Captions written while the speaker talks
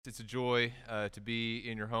It's a joy to be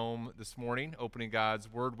in your home this morning, opening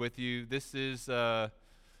God's Word with you. This is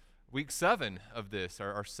week 7 of this,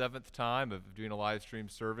 our seventh time of doing a live stream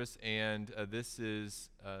service, and this is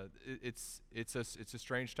it's a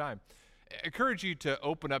strange time. I encourage you to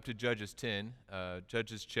open up to Judges 10,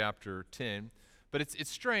 Judges chapter 10. But it's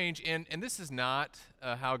strange, and this is not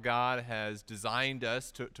how God has designed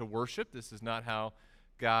us to worship. This is not how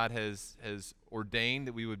God has ordained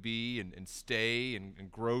that we would be and stay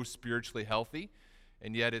and grow spiritually healthy.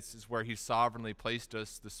 And yet it's where He sovereignly placed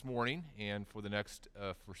us this morning and for the next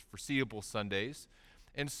foreseeable Sundays.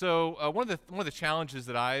 And so one of the challenges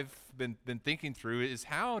that I've been thinking through is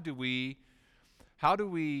how do we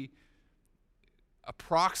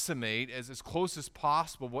approximate as close as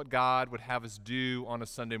possible what God would have us do on a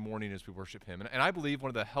Sunday morning as we worship Him. And I believe one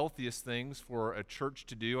of the healthiest things for a church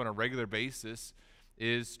to do on a regular basis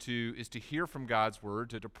is to hear from God's Word,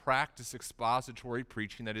 to practice expository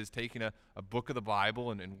preaching, that is taking a book of the Bible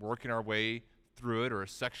and working our way through it, or a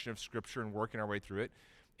section of Scripture and working our way through it.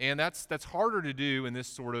 And that's harder to do in this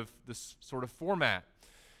sort of format.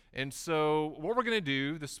 And so what we're going to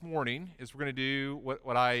do this morning is we're going to do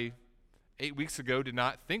what I 8 weeks ago did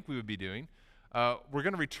not think we would be doing. We're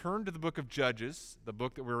going to return to the book of Judges, the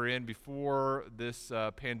book that we were in before this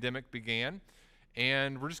pandemic began.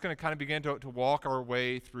 And we're just going to kind of begin to walk our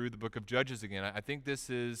way through the book of Judges again. I think this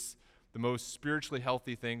is the most spiritually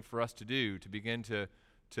healthy thing for us to do, to begin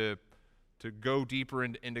to go deeper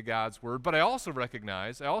into God's Word. But I also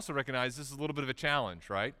recognize this is a little bit of a challenge,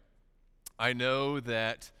 right? I know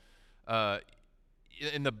that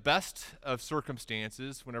in the best of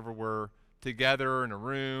circumstances, whenever we're together in a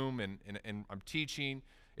room and I'm teaching,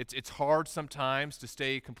 it's hard sometimes to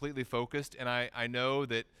stay completely focused. And I know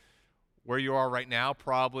that where you are right now,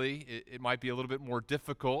 probably it might be a little bit more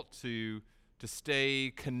difficult to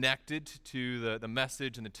stay connected to the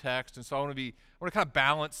message and the text. And so I want to kind of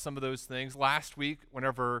balance some of those things. Last week,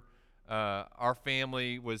 whenever our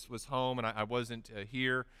family was home and I wasn't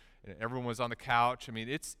here, and everyone was on the couch, I mean,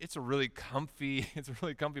 it's a really comfy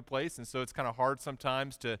place, and so it's kind of hard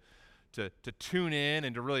sometimes to tune in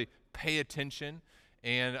and to really pay attention.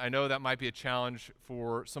 And I know that might be a challenge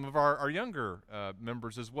for some of our younger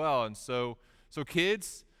members as well. And so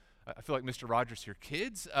kids, I feel like Mr. Rogers here.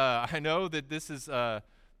 Kids, I know that this can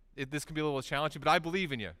be a little challenging, but I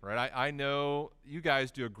believe in you, right? I know you guys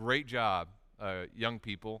do a great job, young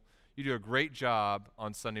people. You do a great job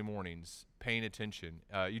on Sunday mornings paying attention.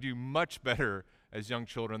 You do much better as young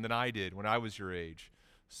children than I did when I was your age.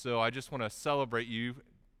 So I just want to celebrate you,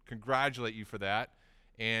 congratulate you for that,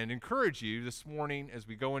 and encourage you this morning as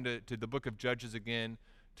we go into the book of Judges again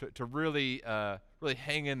to really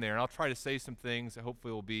hang in there. And I'll try to say some things that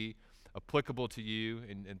hopefully will be applicable to you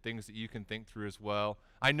and things that you can think through as well.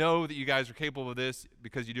 I know that you guys are capable of this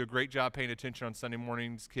because you do a great job paying attention on Sunday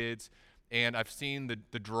mornings, kids. And I've seen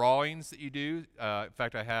the drawings that you do. In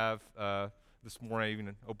fact, I have this morning, I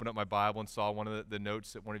even opened up my Bible and saw one of the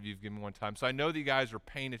notes that one of you have given me one time. So I know that you guys are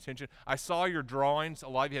paying attention. I saw your drawings. A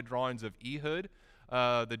lot of you had drawings of Ehud,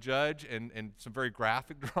 the judge, and some very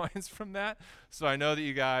graphic drawings from that. So I know that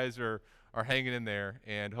you guys are hanging in there,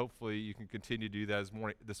 and hopefully you can continue to do that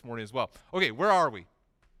this morning as well. Okay, where are we?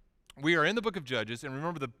 We are in the book of Judges, and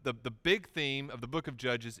remember the big theme of the book of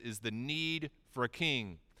Judges is the need for a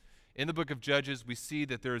king. In the book of Judges, we see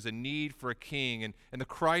that there is a need for a king, and the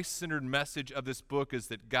Christ-centered message of this book is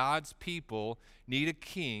that God's people need a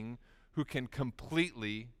king who can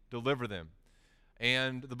completely deliver them.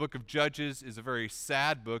 And the book of Judges is a very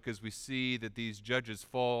sad book as we see that these judges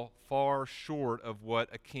fall far short of what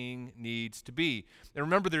a king needs to be. And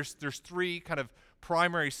remember, there's three kind of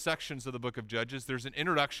primary sections of the book of Judges. There's an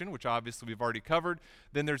introduction, which obviously we've already covered.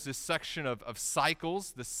 Then there's this section of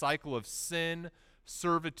cycles, the cycle of sin,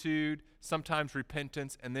 servitude, sometimes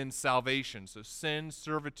repentance, and then salvation. So sin,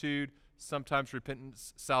 servitude, sometimes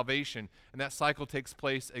repentance, salvation. And that cycle takes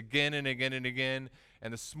place again and again and again.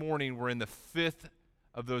 And this morning we're in the fifth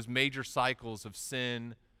of those major cycles of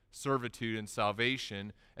sin, servitude, and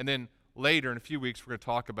salvation. And then later in a few weeks we're going to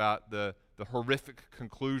talk about the horrific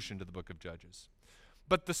conclusion to the book of Judges.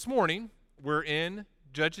 But this morning we're in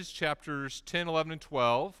Judges chapters 10, 11, and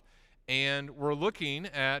 12. And we're looking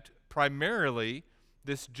at primarily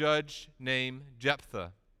this judge named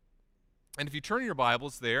Jephthah. And if you turn your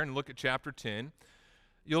Bibles there and look at chapter 10,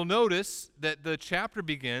 you'll notice that the chapter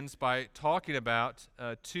begins by talking about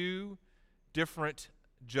two different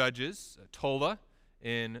judges, Tola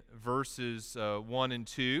in verses 1 and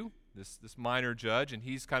 2, this minor judge, and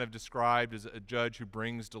he's kind of described as a judge who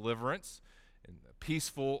brings deliverance. and a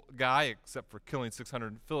peaceful guy, except for killing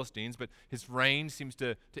 600 Philistines, but his reign seems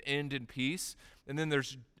to end in peace. And then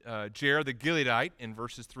there's Jair the Gileadite in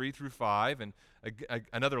verses 3 through 5, and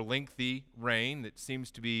another lengthy reign that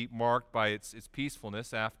seems to be marked by its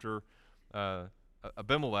peacefulness after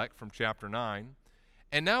Abimelech from chapter 9.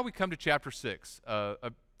 And now we come to chapter 6,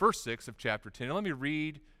 verse 6 of chapter 10. And let me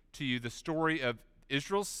read to you the story of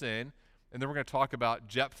Israel's sin, and then we're going to talk about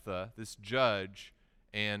Jephthah, this judge,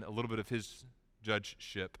 and a little bit of his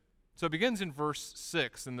judgeship. So it begins in verse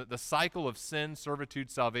 6, and the cycle of sin, servitude,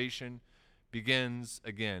 salvation begins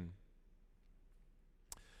again.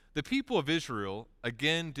 The people of Israel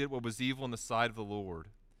again did what was evil in the sight of the Lord,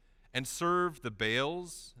 and served the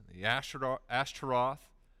Baals, the Ashtaroth,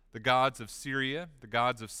 the gods of Syria, the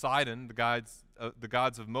gods of Sidon, the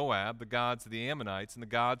gods of Moab, the gods of the Ammonites, and the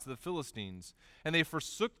gods of the Philistines. And they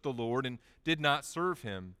forsook the Lord and did not serve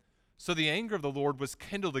him. So the anger of the Lord was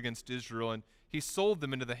kindled against Israel, and he sold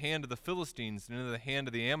them into the hand of the Philistines and into the hand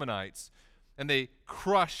of the Ammonites. And they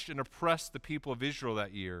crushed and oppressed the people of Israel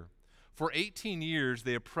that year. For 18 years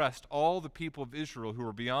they oppressed all the people of Israel who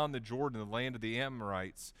were beyond the Jordan, the land of the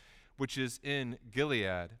Amorites, which is in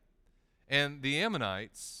Gilead. And the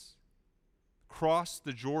Ammonites crossed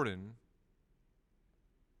the Jordan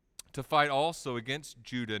to fight also against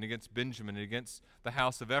Judah and against Benjamin and against the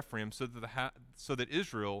house of Ephraim, so that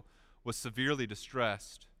Israel was severely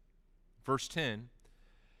distressed. Verse 10,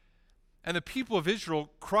 and the people of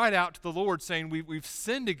Israel cried out to the Lord, saying, We've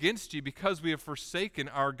sinned against you because we have forsaken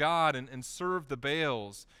our God and served the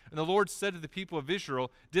Baals. And the Lord said to the people of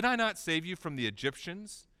Israel, Did I not save you from the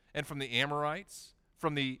Egyptians and from the Amorites,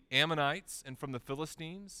 from the Ammonites and from the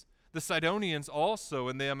Philistines? The Sidonians also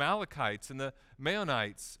and the Amalekites and the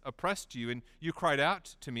Maonites oppressed you, and you cried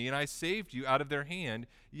out to me, and I saved you out of their hand.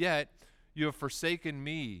 Yet you have forsaken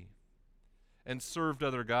me and served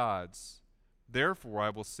other gods. Therefore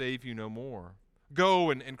I will save you no more. Go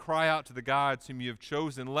and cry out to the gods whom you have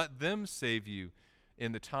chosen. Let them save you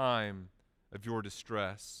in the time of your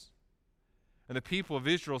distress. And the people of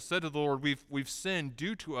Israel said to the Lord, We've sinned.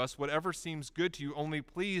 Do to us whatever seems good to you. Only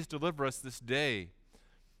please deliver us this day.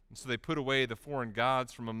 And so they put away the foreign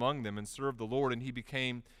gods from among them and served the Lord, and he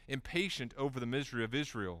became impatient over the misery of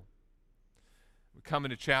Israel. We come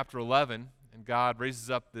into chapter 11, and God raises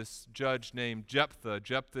up this judge named Jephthah.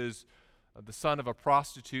 Jephthah is the son of a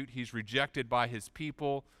prostitute. He's rejected by his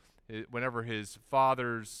people. Whenever his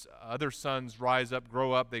father's other sons rise up,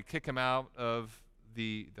 grow up, they kick him out of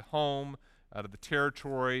the home, out of the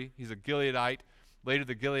territory. He's a Gileadite. Later,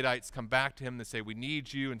 the Gileadites come back to him. They say, We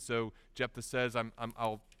need you. And so Jephthah says,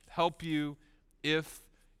 I'll help you if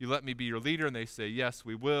you let me be your leader. And they say, yes,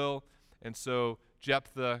 we will. And so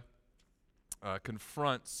Jephthah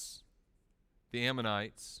confronts the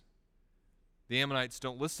Ammonites. The Ammonites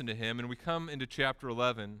don't listen to him. And we come into chapter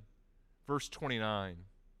 11, verse 29.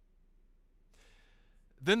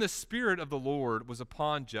 Then the Spirit of the Lord was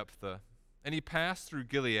upon Jephthah, and he passed through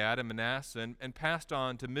Gilead and Manasseh and passed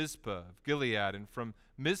on to Mizpah of Gilead. And from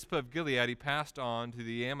Mizpah of Gilead he passed on to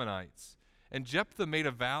the Ammonites. And Jephthah made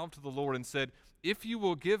a vow to the Lord and said, If you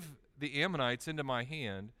will give the Ammonites into my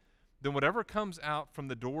hand, then whatever comes out from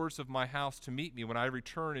the doors of my house to meet me when I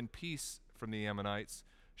return in peace from the Ammonites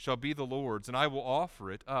shall be the Lord's, and I will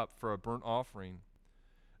offer it up for a burnt offering.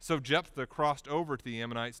 So Jephthah crossed over to the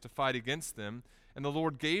Ammonites to fight against them, and the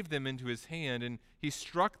Lord gave them into his hand, and he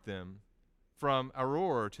struck them from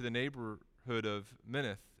Aroer to the neighborhood of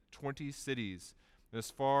Minnith, 20 cities, and as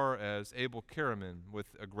far as Abel-Keramim, with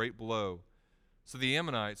a great blow. So the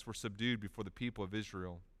Ammonites were subdued before the people of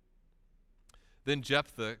Israel. Then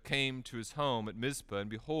Jephthah came to his home at Mizpah, and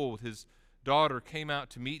behold, his daughter came out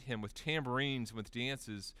to meet him with tambourines and with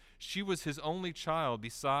dances. She was his only child.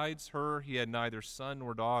 Besides her, he had neither son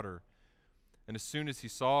nor daughter. And as soon as he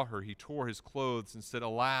saw her, he tore his clothes and said,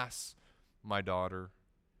 Alas, my daughter,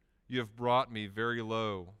 you have brought me very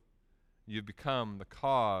low. You have become the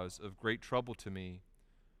cause of great trouble to me.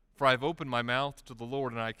 For I have opened my mouth to the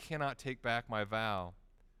Lord, and I cannot take back my vow.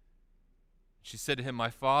 She said to him,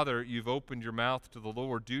 My father, you've opened your mouth to the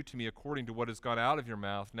Lord. Do to me according to what has gone out of your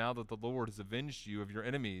mouth, now that the Lord has avenged you of your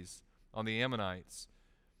enemies on the Ammonites.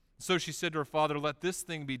 So she said to her father, Let this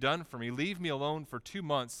thing be done for me. Leave me alone for 2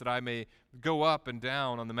 months, that I may go up and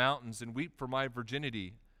down on the mountains and weep for my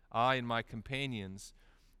virginity, I and my companions.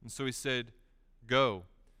 And so he said, Go.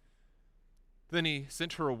 Then he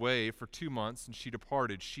sent her away for 2 months, and she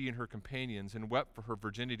departed, she and her companions, and wept for her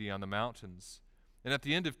virginity on the mountains. And at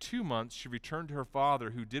the end of 2 months she returned to her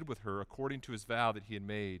father, who did with her according to his vow that he had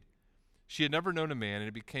made. She had never known a man, and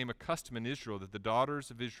it became a custom in Israel that the daughters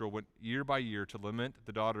of Israel went year by year to lament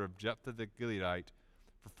the daughter of Jephthah the Gileadite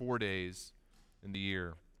for 4 days. in the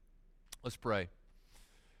year. Let's pray.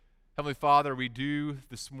 Heavenly Father, we do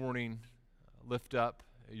this morning lift up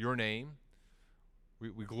your name.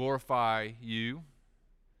 We glorify you.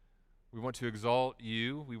 We want to exalt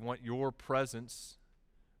you. We want your presence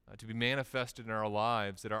to be manifested in our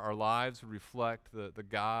lives, that our lives would reflect the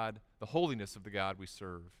God, the holiness of the God we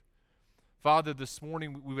serve. Father, this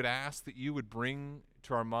morning we would ask that you would bring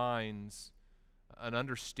to our minds an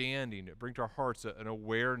understanding, bring to our hearts an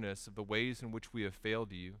awareness of the ways in which we have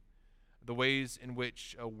failed you, the ways in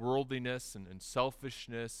which worldliness and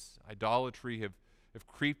selfishness, idolatry have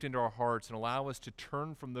creeped into our hearts, and allow us to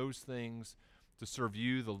turn from those things to serve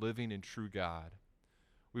you, the living and true God.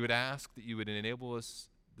 We would ask that you would enable us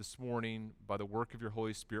this morning by the work of your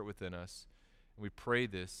Holy Spirit within us, and we pray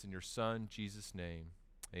this in your Son, Jesus' name.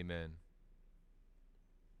 Amen.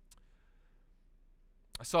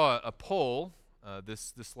 I saw a poll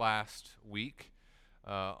this last week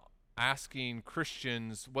asking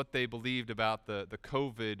Christians what they believed about the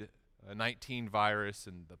COVID-19 virus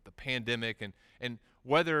and the pandemic, and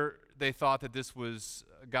whether they thought that this was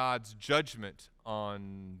God's judgment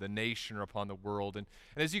on the nation or upon the world. And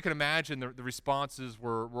as you can imagine, the responses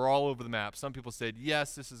were all over the map. Some people said,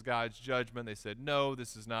 yes, this is God's judgment. They said, no,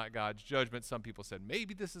 this is not God's judgment. Some people said,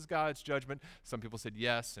 maybe this is God's judgment. Some people said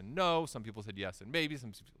yes and no. Some people said yes and maybe.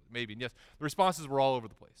 Some maybe and yes. The responses were all over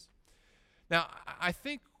the place. Now, I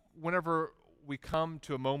think whenever we come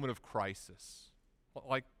to a moment of crisis,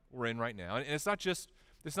 like we're in right now, and it's not just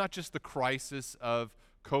the crisis of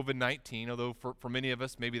COVID-19, although for many of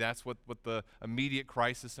us, maybe that's what the immediate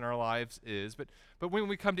crisis in our lives is. But when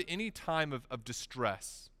we come to any time of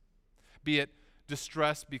distress, be it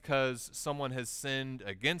distress because someone has sinned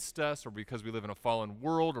against us, or because we live in a fallen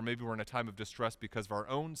world, or maybe we're in a time of distress because of our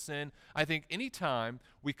own sin, I think any time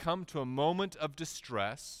we come to a moment of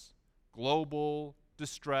distress, global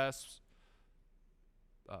distress,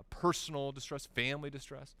 personal distress, family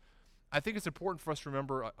distress, I think it's important for us to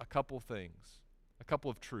remember a couple of things, a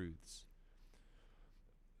couple of truths.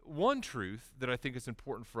 One truth that I think is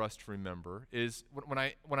important for us to remember is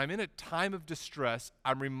when I'm in a time of distress,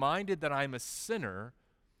 I'm reminded that I'm a sinner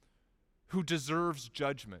who deserves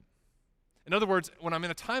judgment. In other words, when I'm in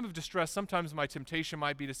a time of distress, sometimes my temptation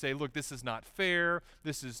might be to say, look, this is not fair.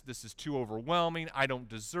 This is too overwhelming. I don't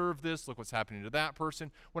deserve this. Look what's happening to that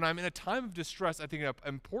person. When I'm in a time of distress, I think an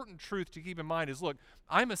important truth to keep in mind is, look,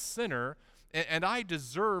 I'm a sinner, and I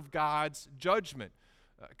deserve God's judgment.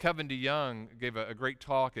 Kevin DeYoung gave a great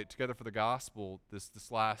talk at Together for the Gospel this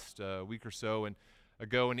last week or so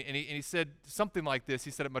ago, and he said something like this. He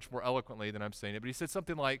said it much more eloquently than I'm saying it, but he said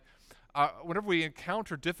something like, whenever we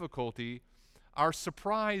encounter difficulty, our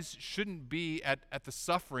surprise shouldn't be at the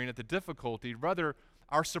suffering, at the difficulty. Rather,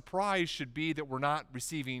 our surprise should be that we're not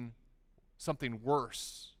receiving something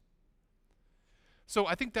worse. So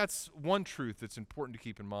I think that's one truth that's important to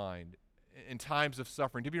keep in mind in times of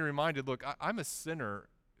suffering, to be reminded, look, I'm a sinner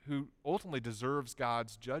who ultimately deserves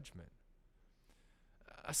God's judgment.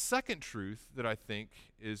 A second truth that I think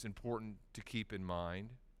is important to keep in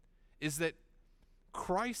mind is that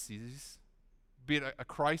crises, be it a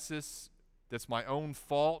crisis that's my own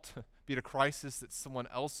fault, be it a crisis that someone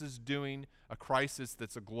else is doing, a crisis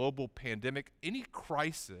that's a global pandemic, any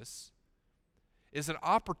crisis is an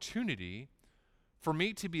opportunity for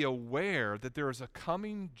me to be aware that there is a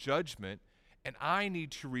coming judgment and I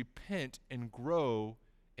need to repent and grow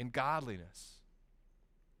in godliness.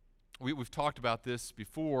 We've talked about this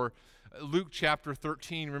before. Luke chapter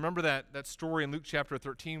 13, remember that story in Luke chapter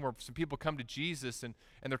 13 where some people come to Jesus and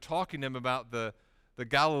they're talking to him about the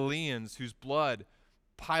Galileans whose blood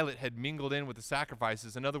Pilate had mingled in with the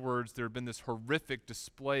sacrifices. In other words, there had been this horrific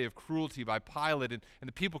display of cruelty by Pilate, and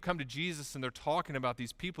the people come to Jesus and they're talking about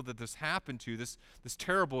these people that this happened to, this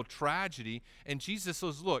terrible tragedy, and Jesus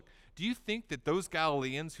says, look, do you think that those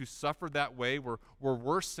Galileans who suffered that way were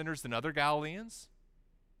worse sinners than other Galileans?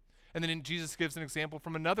 And then Jesus gives an example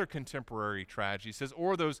from another contemporary tragedy. He says,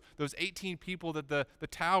 or those 18 people that the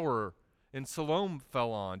tower in Siloam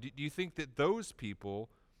fell on. Do you think that those people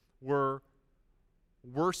were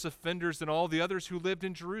worse offenders than all the others who lived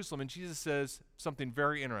in Jerusalem? And Jesus says something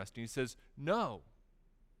very interesting. He says, no.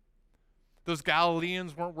 Those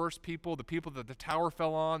Galileans weren't worse people. The people that the tower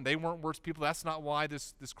fell on, they weren't worse people. That's not why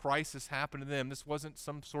this crisis happened to them. This wasn't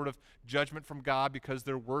some sort of judgment from God because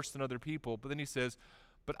they're worse than other people. But then he says,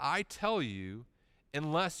 but I tell you,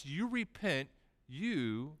 unless you repent,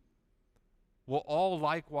 you will all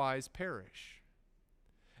likewise perish.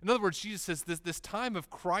 In other words, Jesus says this time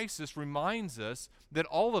of crisis reminds us that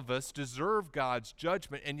all of us deserve God's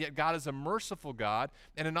judgment, and yet God is a merciful God,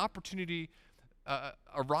 and an opportunity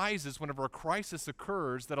arises whenever a crisis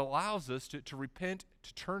occurs that allows us to repent,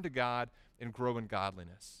 to turn to God, and grow in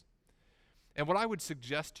godliness. And what I would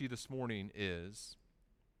suggest to you this morning is,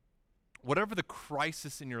 whatever the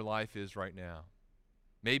crisis in your life is right now,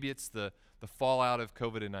 maybe it's the fallout of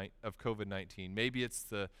COVID-19. Maybe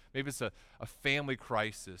it's a family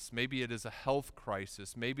crisis. Maybe it is a health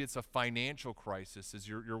crisis. Maybe it's a financial crisis as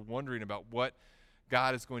you're wondering about what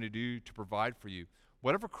God is going to do to provide for you.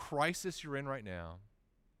 Whatever crisis you're in right now,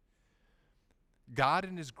 God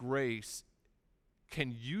in His grace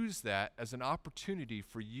can use that as an opportunity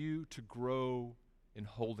for you to grow in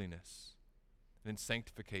holiness and in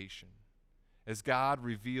sanctification. As God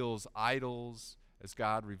reveals idols, as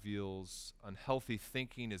God reveals unhealthy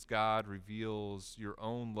thinking, as God reveals your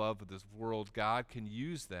own love of this world, God can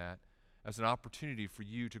use that as an opportunity for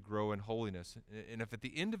you to grow in holiness. And if at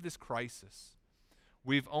the end of this crisis,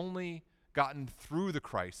 we've only gotten through the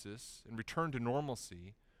crisis and returned to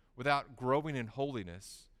normalcy without growing in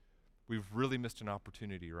holiness, we've really missed an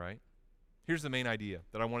opportunity, right? Here's the main idea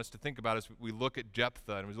that I want us to think about as we look at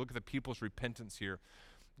Jephthah and we look at the people's repentance here.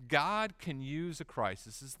 God can use a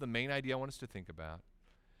crisis. This is the main idea I want us to think about.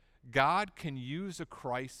 God can use a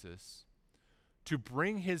crisis to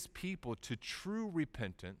bring His people to true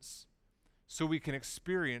repentance so we can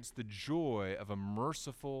experience the joy of a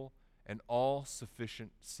merciful and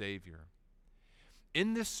all-sufficient Savior.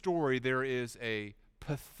 In this story, there is a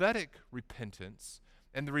pathetic repentance,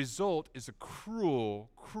 and the result is a cruel,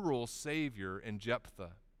 cruel Savior in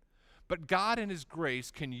Jephthah. But God in His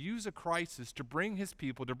grace can use a crisis to bring His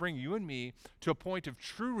people, to bring you and me to a point of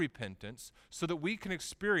true repentance so that we can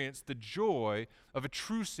experience the joy of a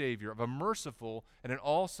true Savior, of a merciful and an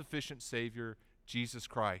all-sufficient Savior, Jesus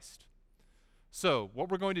Christ. So what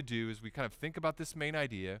we're going to do as we kind of think about this main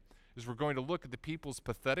idea is we're going to look at the people's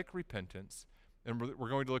pathetic repentance, and we're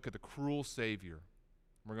going to look at the cruel Savior.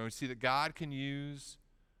 We're going to see that God can use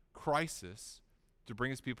crisis to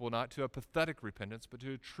bring His people not to a pathetic repentance, but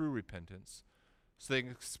to a true repentance, so they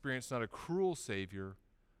can experience not a cruel Savior,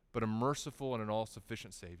 but a merciful and an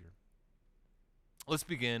all-sufficient Savior. Let's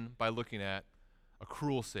begin by looking at a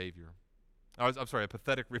cruel Savior. A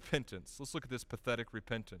pathetic repentance. Let's look at this pathetic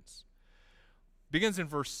repentance. Begins in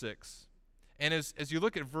verse 6. And as you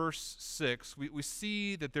look at verse 6, we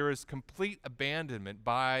see that there is complete abandonment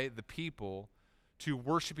by the people to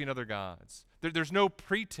worshiping other gods. There's no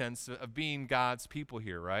pretense of being God's people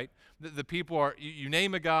here, right? The people are, you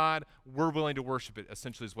name a god, we're willing to worship it,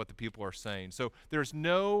 essentially is what the people are saying. So there's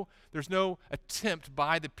no attempt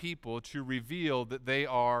by the people to reveal that they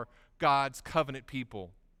are God's covenant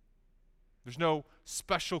people. There's no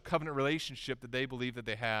special covenant relationship that they believe that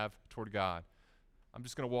they have toward God. I'm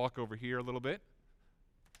just going to walk over here a little bit.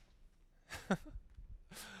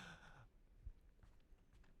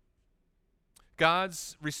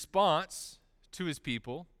 God's response to His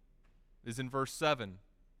people is in verse 7.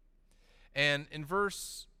 And in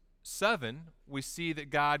verse 7, we see that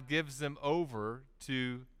God gives them over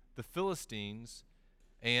to the Philistines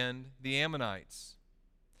and the Ammonites.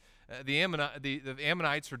 The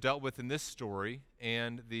Ammonites are dealt with in this story,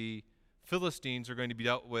 and the Philistines are going to be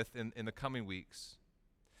dealt with in the coming weeks.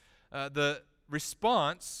 The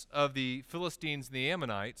response of the Philistines and the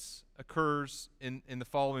Ammonites occurs in the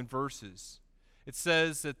following verses. It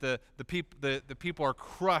says that the people are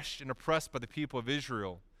crushed and oppressed by the people of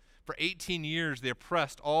Israel. For 18 years they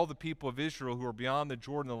oppressed all the people of Israel who are beyond the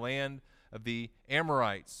Jordan, the land of the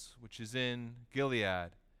Amorites, which is in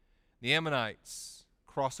Gilead. The Ammonites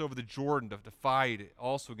cross over the Jordan to fight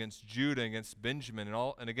also against Judah, against Benjamin,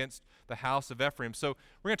 and against the house of Ephraim. So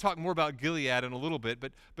we're going to talk more about Gilead in a little bit,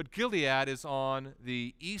 but Gilead is on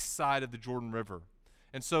the east side of the Jordan River.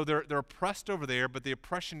 And so they're oppressed over there, but the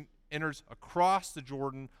oppression enters across the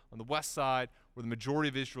Jordan on the west side where the majority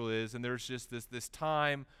of Israel is, and there's just this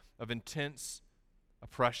time of intense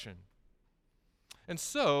oppression. And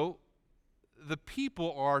so the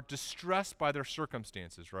people are distressed by their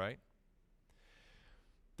circumstances, right?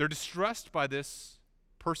 They're distressed by this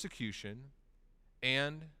persecution,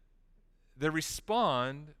 and they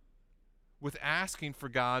respond with asking for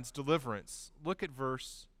God's deliverance. Look at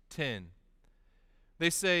verse 10. They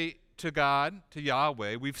say to God, to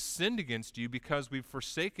Yahweh, we've sinned against you because we've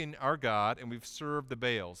forsaken our God and we've served the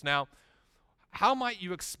Baals. Now, how might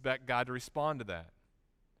you expect God to respond to that?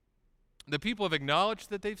 The people have acknowledged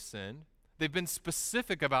that they've sinned. They've been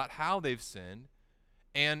specific about how they've sinned,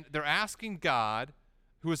 and they're asking God,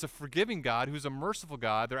 who is a forgiving God, who's a merciful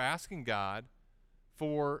God, they're asking God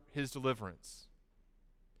for His deliverance.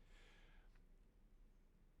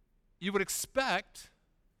 You would expect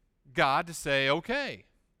God to say, okay,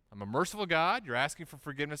 I'm a merciful God. You're asking for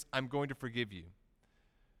forgiveness. I'm going to forgive you.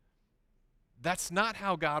 That's not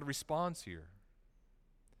how God responds here.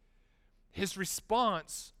 His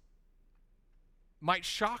response might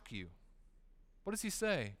shock you. What does he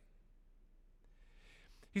say?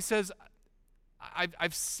 He says,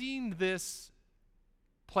 I've seen this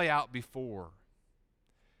play out before.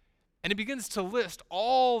 And he begins to list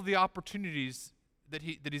all the opportunities that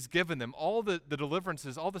he's given them, all the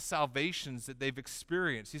deliverances, all the salvations that they've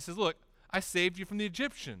experienced. He says, look, I saved you from the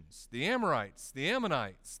Egyptians, the Amorites, the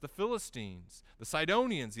Ammonites, the Philistines, the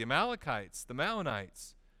Sidonians, the Amalekites, the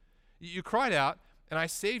Maonites. You cried out, and I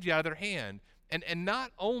saved you out of their hand. And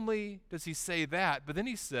not only does he say that, but then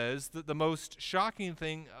he says that the most shocking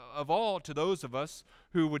thing of all to those of us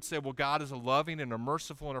who would say, well, God is a loving and a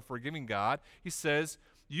merciful and a forgiving God, he says,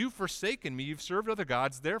 you've forsaken me, you've served other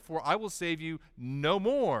gods, therefore I will save you no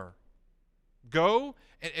more. Go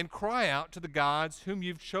and cry out to the gods whom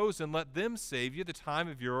you've chosen, let them save you at the time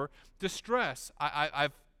of your distress.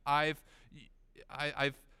 I've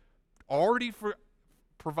already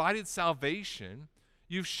provided salvation.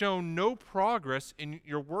 You've shown no progress in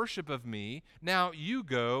your worship of me. Now you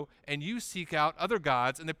go and you seek out other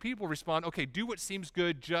gods, and the people respond, okay, do what seems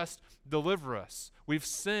good, just deliver us. We've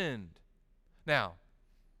sinned. Now,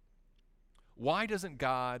 why doesn't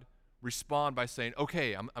God respond by saying,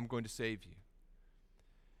 okay, I'm going to save you?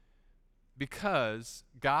 Because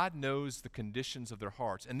God knows the conditions of their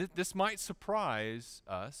hearts. And this might surprise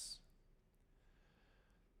us,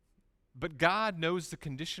 but God knows the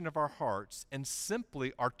condition of our hearts, and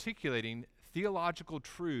simply articulating theological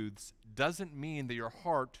truths doesn't mean that your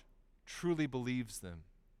heart truly believes them.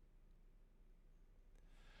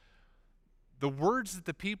 The words that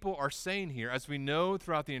the people are saying here, as we know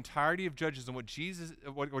throughout the entirety of Judges and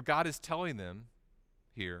what God is telling them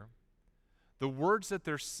here, the words that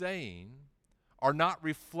they're saying are not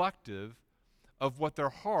reflective of what their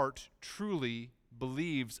heart truly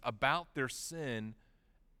believes about their sin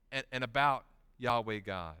and about Yahweh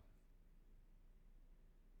God.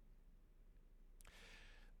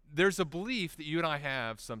 There's a belief that you and I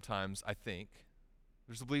have sometimes, I think.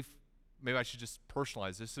 There's a belief, maybe I should just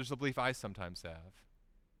personalize this. There's a belief I sometimes have.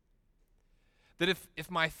 That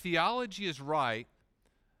if my theology is right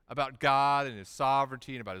about God and his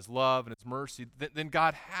sovereignty and about his love and his mercy, then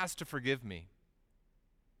God has to forgive me.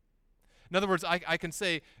 In other words, I can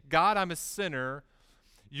say, God, I'm a sinner.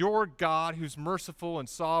 You're God who's merciful and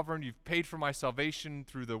sovereign. You've paid for my salvation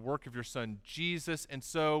through the work of your son, Jesus, and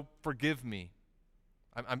so forgive me.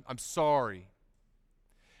 I'm sorry.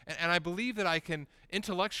 And I believe that I can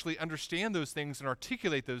intellectually understand those things and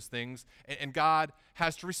articulate those things, and God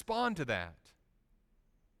has to respond to that.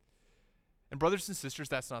 And brothers and sisters,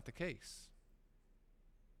 that's not the case.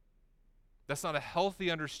 That's not a healthy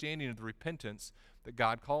understanding of the repentance that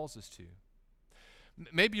God calls us to.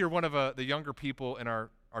 Maybe you're one of the younger people in our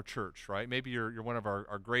church, right? Maybe you're one of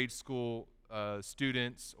our grade school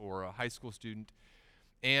students or a high school student,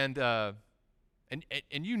 and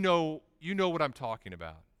you know what I'm talking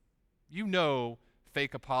about. You know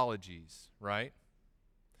fake apologies, right?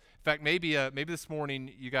 In fact, maybe this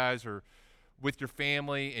morning you guys are with your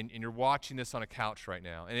family and you're watching this on a couch right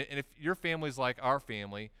now. And if your family's like our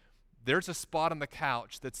family, there's a spot on the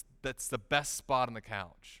couch that's the best spot on the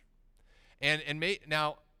couch.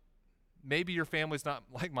 Now, maybe your family's not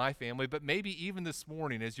like my family, but maybe even this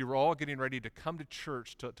morning as you were all getting ready to come to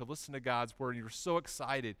church to listen to God's word, and you were so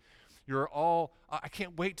excited. You're all, I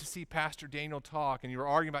can't wait to see Pastor Daniel talk, and you were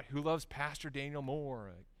arguing about who loves Pastor Daniel more.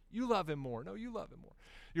 Like, you love him more. No, you love him more.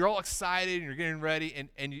 You're all excited, and you're getting ready,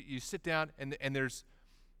 and you sit down, and there's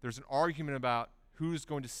an argument about who's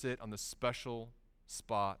going to sit on the special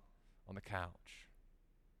spot on the couch.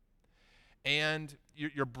 And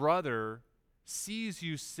your brother sees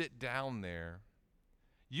you sit down there.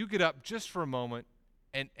 You get up just for a moment,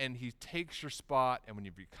 and he takes your spot, and when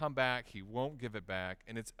you come back, he won't give it back.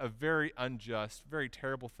 And it's a very unjust, very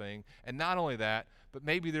terrible thing. And not only that, but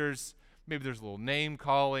maybe there's a little name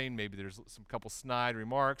calling, maybe there's some couple snide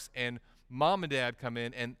remarks, and mom and dad come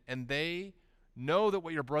in, and they know that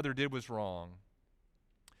what your brother did was wrong.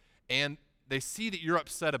 And they see that you're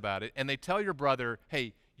upset about it, and they tell your brother,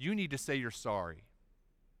 hey, you need to say you're sorry.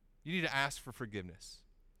 You need to ask for forgiveness.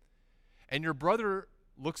 And your brother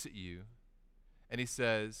looks at you, and he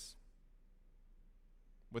says,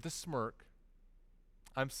 with a smirk,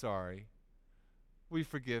 I'm sorry. Will you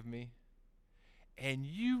forgive me? And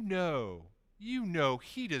you know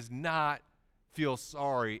he does not feel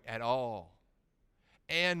sorry at all.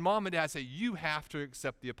 And mom and dad say, you have to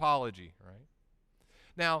accept the apology, right?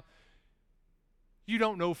 Now, you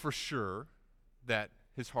don't know for sure that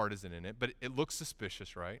his heart isn't in it, but it looks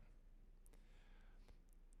suspicious, right?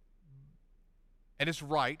 And it's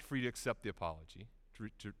right for you to accept the apology,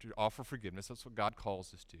 to offer forgiveness. That's what God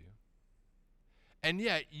calls us to. And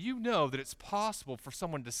yet, you know that it's possible for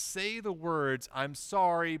someone to say the words, I'm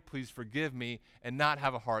sorry, please forgive me, and not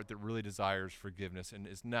have a heart that really desires forgiveness and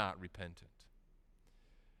is not repentant.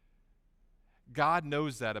 God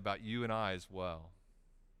knows that about you and I as well.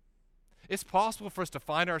 It's possible for us to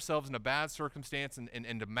find ourselves in a bad circumstance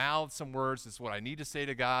and to mouth some words. This is what I need to say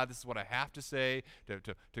to God. This is what I have to say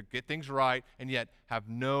to get things right, and yet have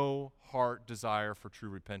no heart desire for true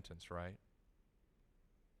repentance, right?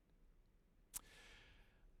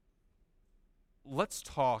 Let's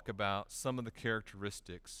talk about some of the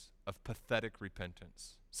characteristics of pathetic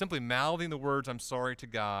repentance. Simply mouthing the words, I'm sorry to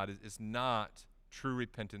God, is not true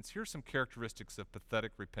repentance. Here are some characteristics of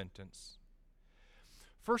pathetic repentance.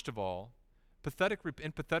 First of all,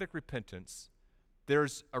 in pathetic repentance,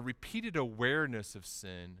 there's a repeated awareness of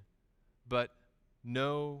sin, but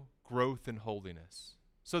no growth in holiness.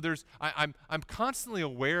 So I'm constantly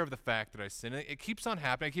aware of the fact that I sin. It keeps on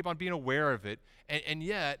happening. I keep on being aware of it, and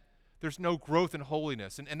yet there's no growth in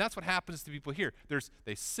holiness. And that's what happens to people here.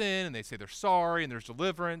 They sin, and they say they're sorry, and there's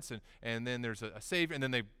deliverance, and then there's a Savior, and then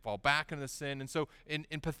they fall back into the sin. And so in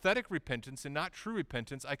pathetic repentance and not true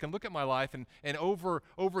repentance, I can look at my life, and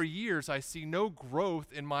over years, I see no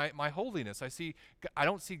growth in my holiness. I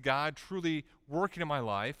don't see God truly working in my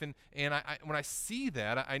life, and when I see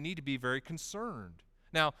that, I need to be very concerned.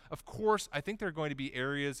 Now, of course, I think there are going to be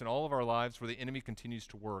areas in all of our lives where the enemy continues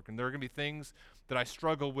to work, and there are going to be things that I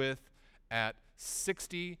struggle with at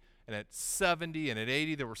 60 and at 70 and at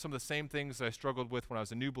 80. There were some of the same things that I struggled with when I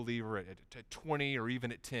was a new believer at 20 or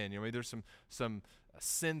even at 10. Maybe there's some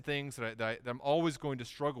sin things that I'm always going to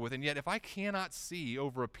struggle with, and yet if I cannot see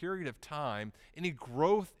over a period of time any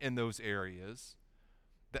growth in those areas,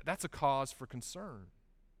 that's a cause for concern.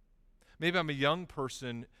 Maybe I'm a young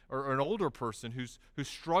person or an older person who's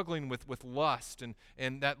struggling with lust,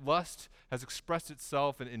 and that lust has expressed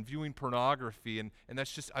itself in viewing pornography, and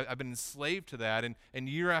that's just, I've been enslaved to that, and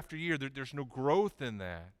year after year, there's no growth in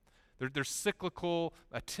that. There's cyclical,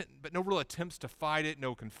 but no real attempts to fight it,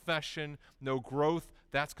 no confession, no growth.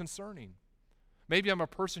 That's concerning. Maybe I'm a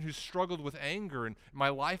person who's struggled with anger, and my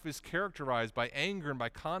life is characterized by anger and by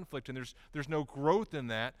conflict, and there's no growth in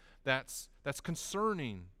that. That's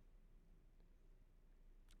concerning.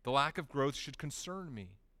 The lack of growth should concern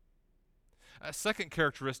me. A second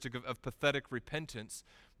characteristic of pathetic repentance,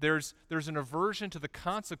 there's an aversion to the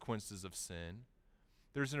consequences of sin.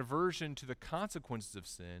 There's an aversion to the consequences of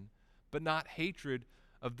sin, but not hatred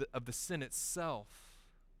of the sin itself.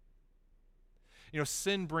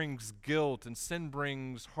 Sin brings guilt, and sin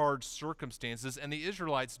brings hard circumstances, and the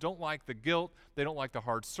Israelites don't like the guilt, they don't like the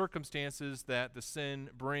hard circumstances that the sin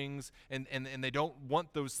brings, and they don't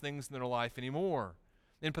want those things in their life anymore.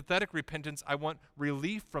 In pathetic repentance, I want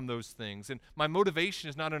relief from those things. And my motivation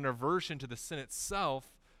is not an aversion to the sin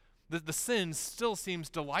itself. The sin still seems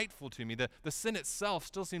delightful to me. The sin itself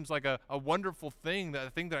still seems like a wonderful thing,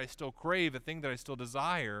 a thing that I still crave, a thing that I still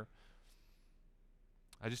desire.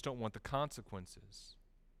 I just don't want the consequences.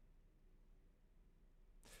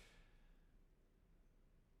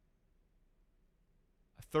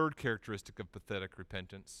 A third characteristic of pathetic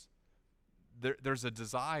repentance, there's a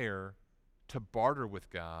desire to barter with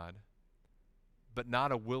God, but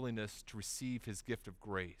not a willingness to receive his gift of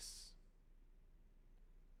grace.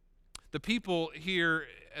 The people here,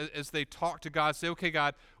 as they talk to God, say, okay,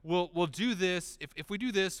 God, we'll do this. If we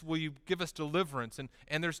do this, will you give us deliverance?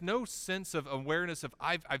 And there's no sense of awareness of,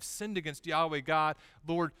 I've sinned against Yahweh God.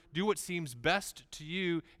 Lord, do what seems best to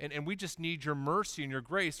you, and we just need your mercy and your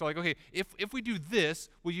grace. So like, okay, if we do this,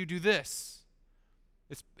 will you do this?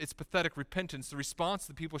 It's pathetic repentance. The response to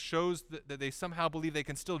the people shows that they somehow believe they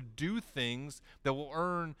can still do things that will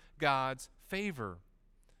earn God's favor.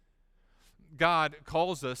 God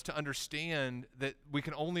calls us to understand that we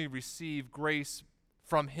can only receive grace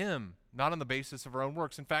from him, not on the basis of our own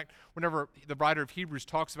works. In fact, whenever the writer of Hebrews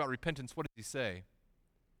talks about repentance, what does he say?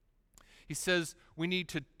 He says we need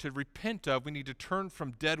to repent of, we need to turn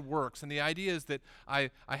from dead works. And the idea is that I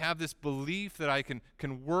have this belief that I can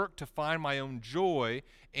work to find my own joy.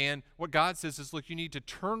 And what God says is, look, you need to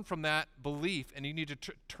turn from that belief, and you need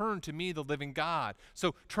to turn to me, the living God.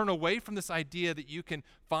 So turn away from this idea that you can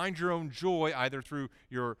find your own joy either through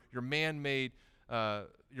your man-made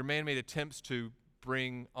attempts to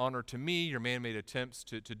bring honor to me, your man-made attempts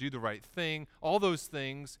to do the right thing. All those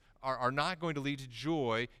things are not going to lead to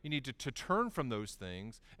joy. You need to turn from those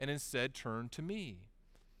things and instead turn to me.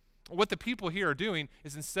 What the people here are doing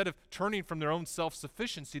is instead of turning from their own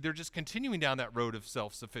self-sufficiency, they're just continuing down that road of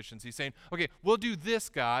self-sufficiency, saying, okay, we'll do this,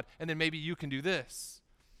 God, and then maybe you can do this.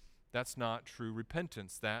 That's not true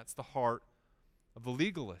repentance. That's the heart of the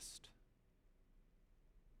legalist.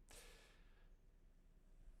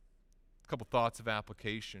 A couple thoughts of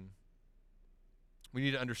application. We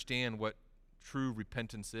need to understand what true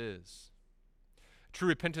repentance is. True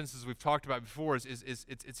repentance, as we've talked about before, is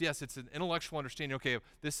it's an intellectual understanding. Okay,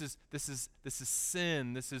 this is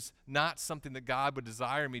sin. This is not something that God would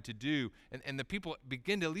desire me to do. And the people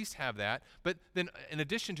begin to at least have that. But then, in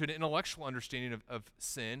addition to an intellectual understanding of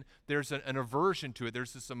sin, there's an aversion to it.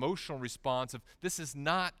 There's this emotional response of this is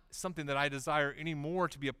not something that I desire anymore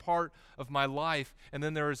to be a part of my life. And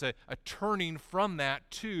then there is a turning from that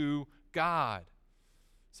to God.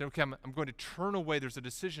 Say, okay, I'm going to turn away. There's a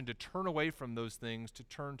decision to turn away from those things, to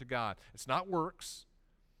turn to God. It's not works.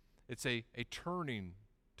 It's a turning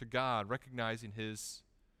to God, recognizing his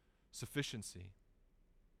sufficiency.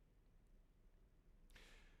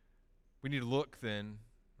 We need to look then,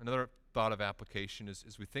 another thought of application is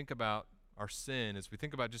as we think about our sin, as we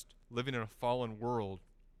think about just living in a fallen world,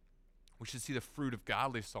 we should see the fruit of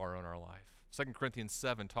godly sorrow in our life. 2 Corinthians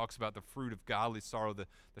 7 talks about the fruit of godly sorrow, the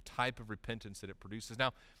type of repentance that it produces.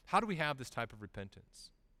 Now, how do we have this type of repentance?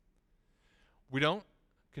 We don't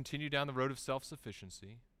continue down the road of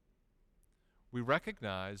self-sufficiency. We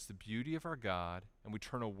recognize the beauty of our God, and we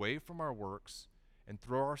turn away from our works and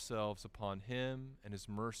throw ourselves upon him and his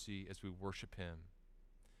mercy as we worship him.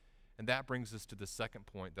 And that brings us to the second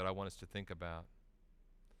point that I want us to think about.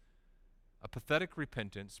 A pathetic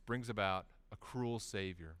repentance brings about a cruel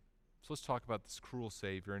Savior. So let's talk about this cruel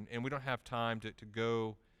Savior. And we don't have time to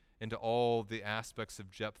go into all the aspects of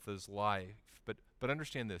Jephthah's life. But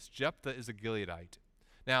understand this. Jephthah is a Gileadite.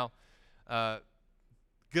 Now,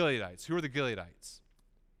 Gileadites. Who are the Gileadites?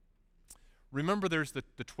 Remember, there's the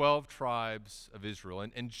 12 tribes of Israel.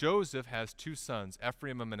 And Joseph has two sons,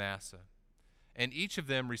 Ephraim and Manasseh. And each of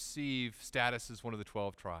them receive status as one of the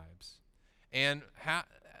 12 tribes. And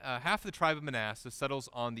half of the tribe of Manasseh settles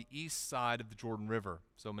on the east side of the Jordan River.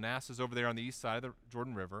 So Manasseh's over there on the east side of the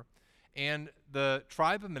Jordan River. And the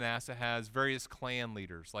tribe of Manasseh has various clan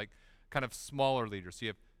leaders, like kind of smaller leaders. So you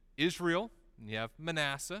have Israel, and you have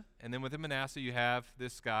Manasseh, and then within Manasseh you have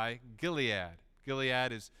this guy, Gilead.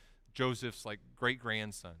 Gilead is Joseph's like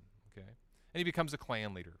great-grandson, okay? And he becomes a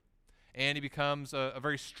clan leader. And he becomes a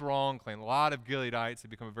very strong clan. A lot of Gileadites, they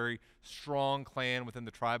become a very strong clan within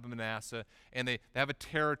the tribe of Manasseh. And they have a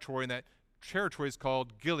territory, and that territory is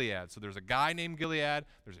called Gilead. So there's a guy named Gilead,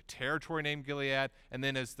 there's a territory named Gilead, and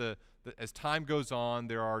then as time goes on,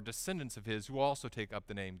 there are descendants of his who also take up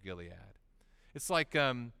the name Gilead. It's like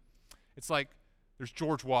there's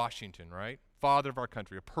George Washington, right? Father of our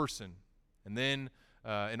country, a person. And then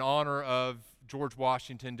in honor of George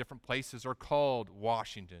Washington, different places are called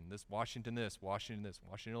Washington. Washington,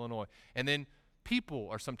 Illinois. And then people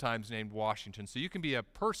are sometimes named Washington. So you can be a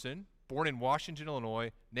person born in Washington,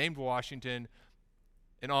 Illinois, named Washington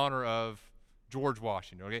in honor of George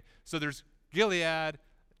Washington. Okay? So there's Gilead,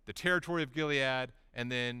 the territory of Gilead,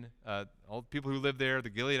 and then all the people who live there, the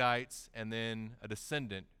Gileadites, and then a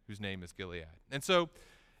descendant whose name is Gilead. And so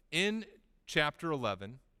in chapter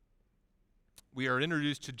 11, we are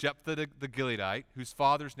introduced to Jephthah the Gileadite, whose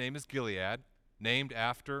father's name is Gilead, named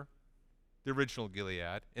after the original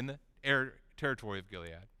Gilead in the territory of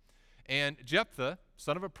Gilead. And Jephthah,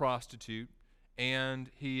 son of a prostitute, and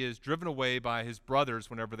he is driven away by his brothers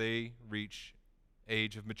whenever they reach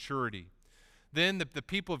age of maturity. Then the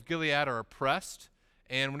people of Gilead are oppressed,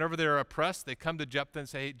 and whenever they're oppressed, they come to Jephthah and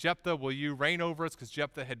say, hey, Jephthah, will you reign over us? Because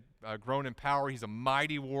Jephthah had grown in power. He's a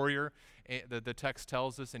mighty warrior, the text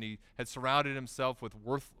tells us, and he had surrounded himself with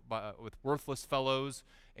worthless fellows,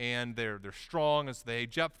 and they're strong. And so they, hey,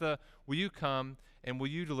 Jephthah, will you come, and will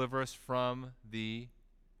you deliver us from the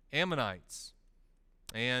Ammonites?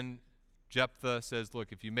 And Jephthah says,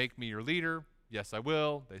 look, if you make me your leader, yes, I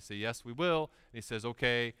will. They say, yes, we will. And he says,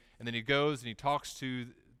 okay. And then he goes and he talks through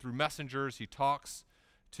messengers, he talks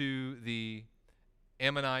to the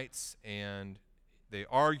Ammonites, and they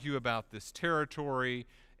argue about this territory,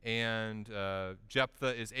 and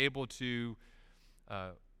Jephthah is able to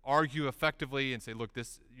argue effectively and say, look,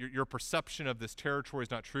 your perception of this territory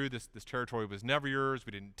is not true. This territory was never yours.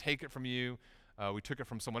 We didn't take it from you. We took it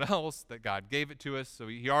from someone else, that God gave it to us. So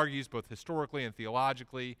he argues both historically and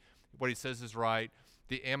theologically. What he says is right.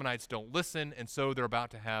 The Ammonites don't listen, and so they're about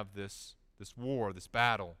to have this war, this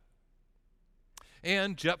battle.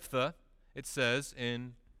 And Jephthah, it says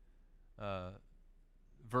in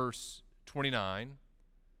verse 29,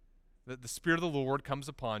 that the Spirit of the Lord comes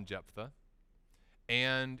upon Jephthah,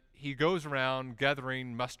 and he goes around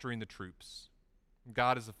gathering, mustering the troops.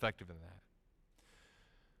 God is effective in that.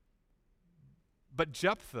 But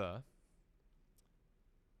Jephthah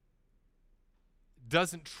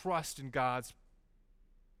doesn't trust in God's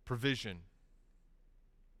provision.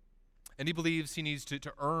 And he believes he needs to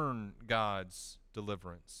earn God's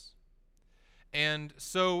deliverance. And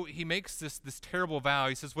so he makes this terrible vow.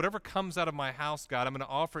 He says, whatever comes out of my house, God, I'm going to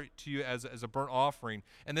offer it to you as a burnt offering.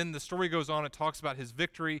 And then the story goes on. It talks about his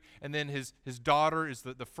victory. And then his daughter is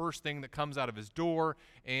the first thing that comes out of his door.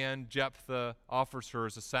 And Jephthah offers her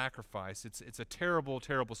as a sacrifice. It's a terrible,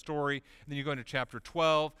 terrible story. And then you go into chapter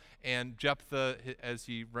 12. And Jephthah, as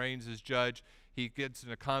he reigns as judge, he gets in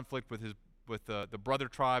a conflict with the brother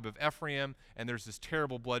tribe of Ephraim, and there's this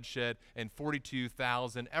terrible bloodshed, and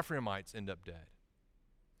 42,000 Ephraimites end up dead.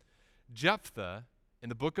 Jephthah, in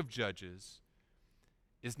the book of Judges,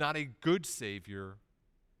 is not a good savior.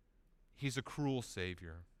 He's a cruel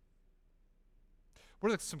savior.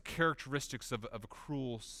 What are some characteristics of a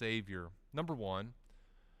cruel savior? Number one,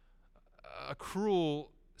 a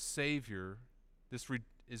cruel savior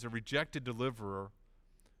is a rejected deliverer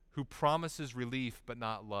who promises relief but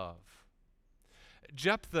not love.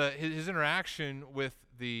 Jephthah, his interaction with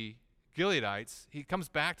the Gileadites, he comes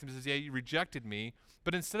back to them and says, yeah, you rejected me,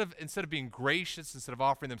 but instead of being gracious, instead of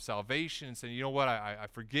offering them salvation and saying, you know what, I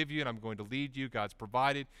forgive you and I'm going to lead you, God's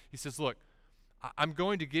provided, he says, look, I'm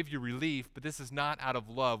going to give you relief, but this is not out of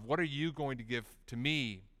love. What are you going to give to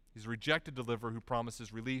me? He's a rejected deliverer who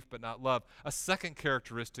promises relief but not love. A second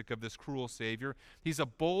characteristic of this cruel Savior, he's a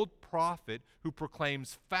bold prophet who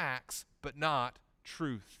proclaims facts but not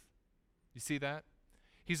truth. You see that?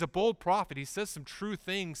 He's a bold prophet. He says some true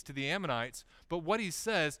things to the Ammonites, but what he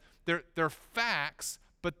says, they're facts,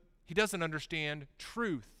 but he doesn't understand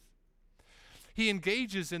truth. He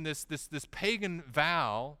engages in this pagan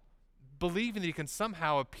vow, believing that he can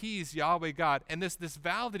somehow appease Yahweh God, and this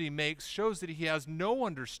vow that he makes shows that he has no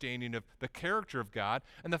understanding of the character of God,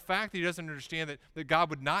 and the fact that he doesn't understand that God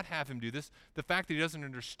would not have him do this, the fact that he doesn't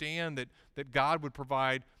understand that God would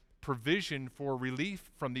provide provision for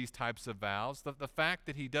relief from these types of vows, the fact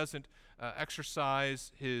that he doesn't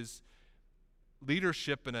exercise his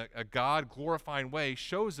leadership in a God-glorifying way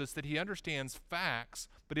shows us that he understands facts,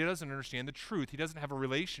 but he doesn't understand the truth. He doesn't have a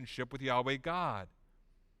relationship with Yahweh God.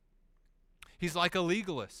 He's like a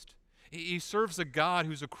legalist. He serves a God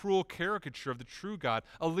who's a cruel caricature of the true God.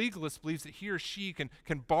 A legalist believes that he or she can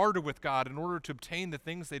barter with God in order to obtain the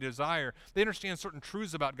things they desire. They understand certain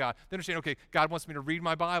truths about God. They understand, okay, God wants me to read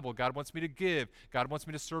my Bible. God wants me to give. God wants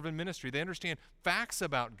me to serve in ministry. They understand facts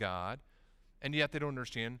about God, and yet they don't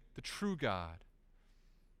understand the true God.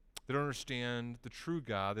 They don't understand the true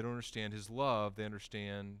God. They don't understand his love. They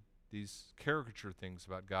understand these caricature things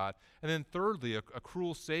about God. And then thirdly, a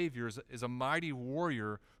cruel Savior is a mighty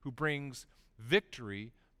warrior who brings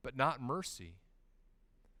victory but not mercy.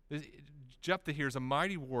 Jephthah here is a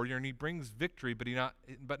mighty warrior, and he brings victory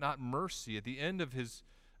but not mercy. At the end of his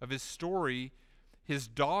story, his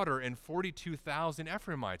daughter and 42,000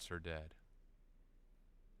 Ephraimites are dead.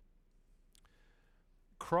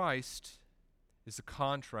 Christ is a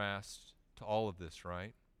contrast to all of this,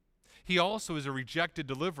 right? He also is a rejected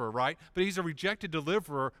deliverer, right? But he's a rejected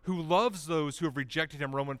deliverer who loves those who have rejected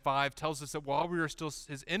him. Romans 5 tells us that while we were still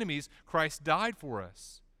his enemies, Christ died for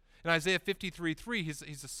us. In Isaiah 53:3,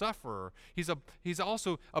 he's a sufferer. He's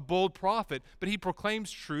also a bold prophet, but he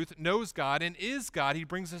proclaims truth, knows God, and is God. He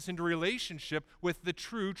brings us into relationship with the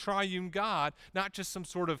true triune God, not just some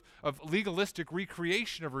sort of legalistic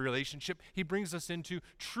recreation of a relationship. He brings us into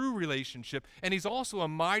true relationship. And he's also a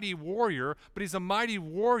mighty warrior, but he's a mighty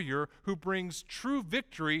warrior who brings true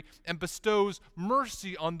victory and bestows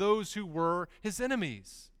mercy on those who were his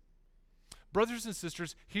enemies. Brothers and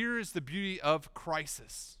sisters, here is the beauty of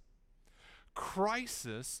crisis.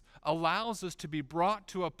 Crisis allows us to be brought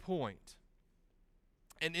to a point,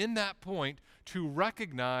 and in that point, to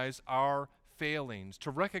recognize our failings,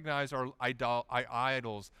 to recognize our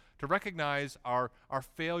idols, to recognize our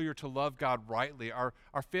failure to love God rightly, our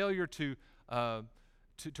failure to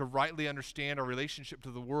rightly understand our relationship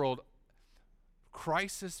to the world.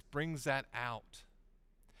 Crisis brings that out.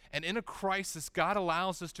 And in a crisis, God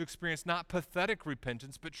allows us to experience not pathetic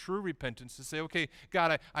repentance, but true repentance, to say, okay,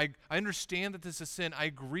 God, I understand that this is sin. I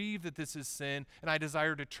grieve that this is sin, and I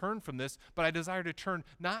desire to turn from this, but I desire to turn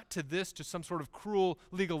not to this, to some sort of cruel,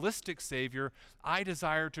 legalistic Savior. I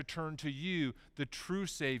desire to turn to you, the true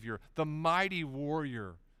Savior, the mighty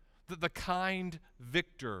warrior, the kind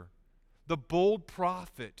victor, the bold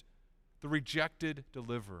prophet, the rejected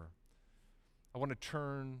deliverer. I want to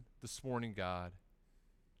turn this morning, God,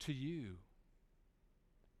 to you.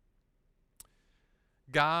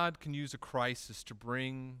 God can use a crisis to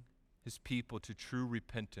bring his people to true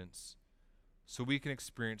repentance so we can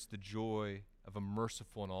experience the joy of a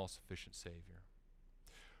merciful and all-sufficient Savior.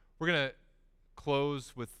 We're going to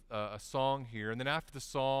close with a song here, and then after the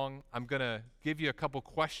song, I'm going to give you a couple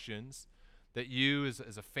questions that you as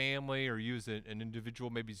a family or you as an individual,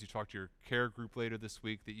 maybe as you talk to your care group later this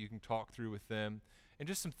week, that you can talk through with them, and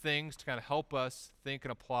just some things to kind of help us think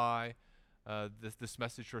and apply this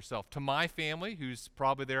message to ourselves. To my family, who's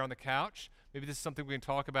probably there on the couch, maybe this is something we can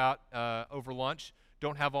talk about over lunch.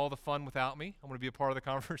 Don't have all the fun without me. I want to be a part of the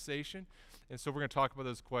conversation. And so we're going to talk about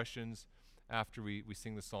those questions after we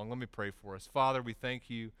sing the song. Let me pray for us. Father, we thank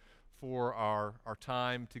you for our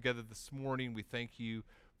time together this morning. We thank you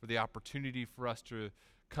for the opportunity for us to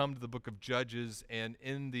come to the book of Judges, and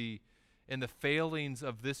in the failings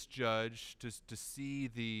of this judge to see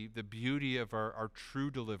the beauty of our true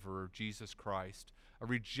deliverer, Jesus Christ, a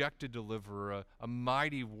rejected deliverer, a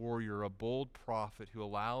mighty warrior, a bold prophet who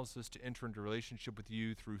allows us to enter into relationship with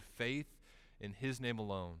you through faith in his name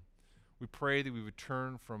alone. We pray that we would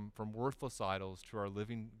turn from worthless idols to our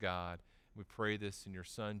living God. We pray this in your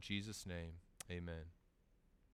Son, Jesus' name. Amen.